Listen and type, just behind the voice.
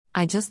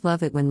I just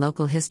love it when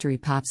local history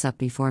pops up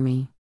before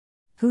me.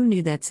 Who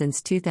knew that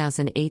since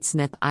 2008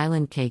 Smith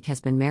Island cake has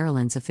been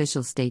Maryland's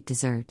official state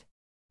dessert?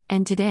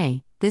 And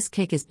today, this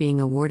cake is being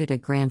awarded a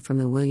grant from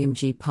the William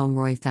G.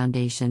 Pomeroy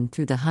Foundation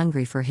through the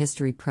Hungry for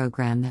History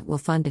program that will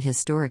fund a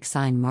historic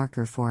sign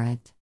marker for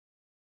it.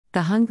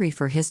 The Hungry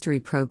for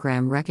History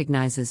program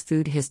recognizes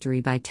food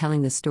history by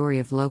telling the story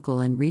of local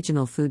and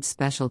regional food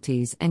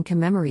specialties and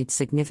commemorates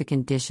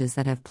significant dishes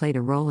that have played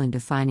a role in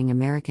defining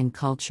American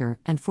culture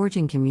and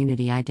forging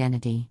community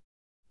identity.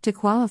 To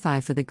qualify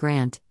for the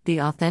grant, the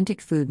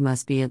authentic food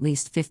must be at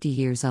least 50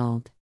 years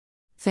old.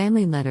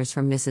 Family letters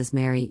from Mrs.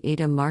 Mary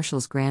Ada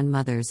Marshall's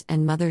grandmothers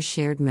and mothers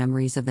shared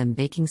memories of them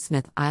baking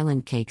Smith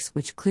Island cakes,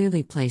 which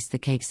clearly place the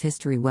cake's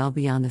history well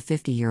beyond the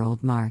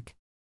 50-year-old mark.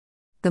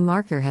 The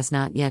marker has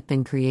not yet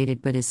been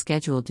created but is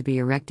scheduled to be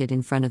erected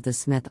in front of the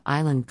Smith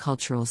Island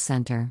Cultural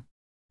Center.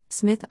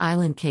 Smith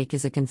Island cake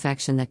is a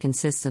confection that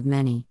consists of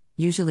many,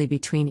 usually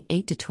between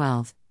 8 to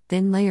 12,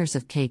 thin layers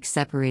of cake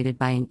separated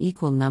by an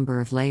equal number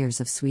of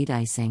layers of sweet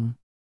icing.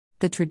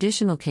 The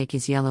traditional cake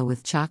is yellow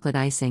with chocolate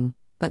icing,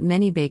 but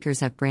many bakers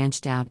have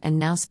branched out and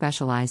now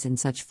specialize in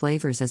such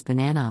flavors as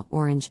banana,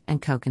 orange,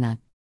 and coconut.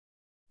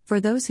 For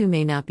those who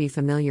may not be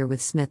familiar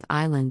with Smith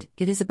Island,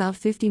 it is about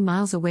 50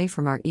 miles away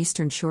from our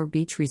Eastern Shore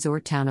beach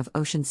resort town of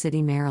Ocean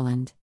City,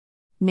 Maryland.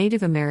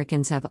 Native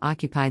Americans have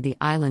occupied the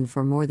island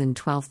for more than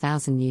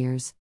 12,000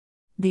 years.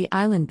 The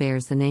island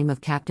bears the name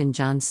of Captain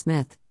John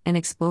Smith, an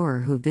explorer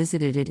who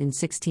visited it in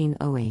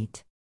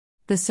 1608.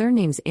 The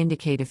surnames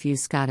indicate a few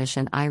Scottish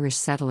and Irish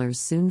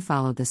settlers soon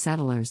followed the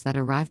settlers that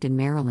arrived in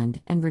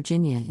Maryland and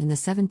Virginia in the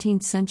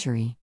 17th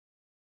century.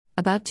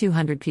 About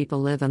 200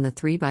 people live on the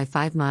 3 by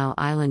 5 mile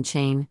island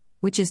chain,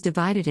 which is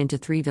divided into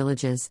 3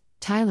 villages,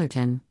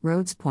 Tylerton,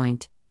 Rhodes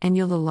Point, and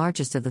Yule, the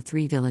largest of the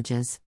 3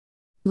 villages.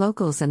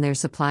 Locals and their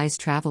supplies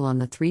travel on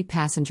the 3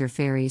 passenger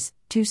ferries,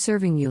 2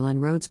 serving Yule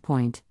and Rhodes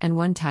Point, and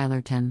 1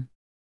 Tylerton.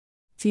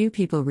 Few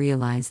people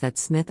realize that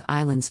Smith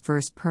Island's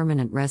first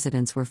permanent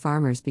residents were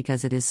farmers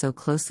because it is so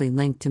closely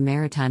linked to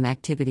maritime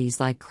activities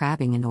like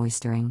crabbing and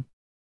oystering.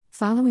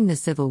 Following the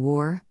Civil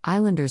War,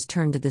 islanders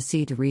turned to the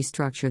sea to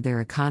restructure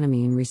their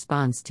economy in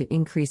response to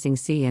increasing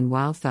sea and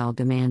wildfowl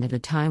demand at a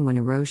time when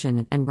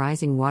erosion and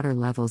rising water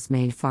levels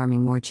made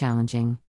farming more challenging.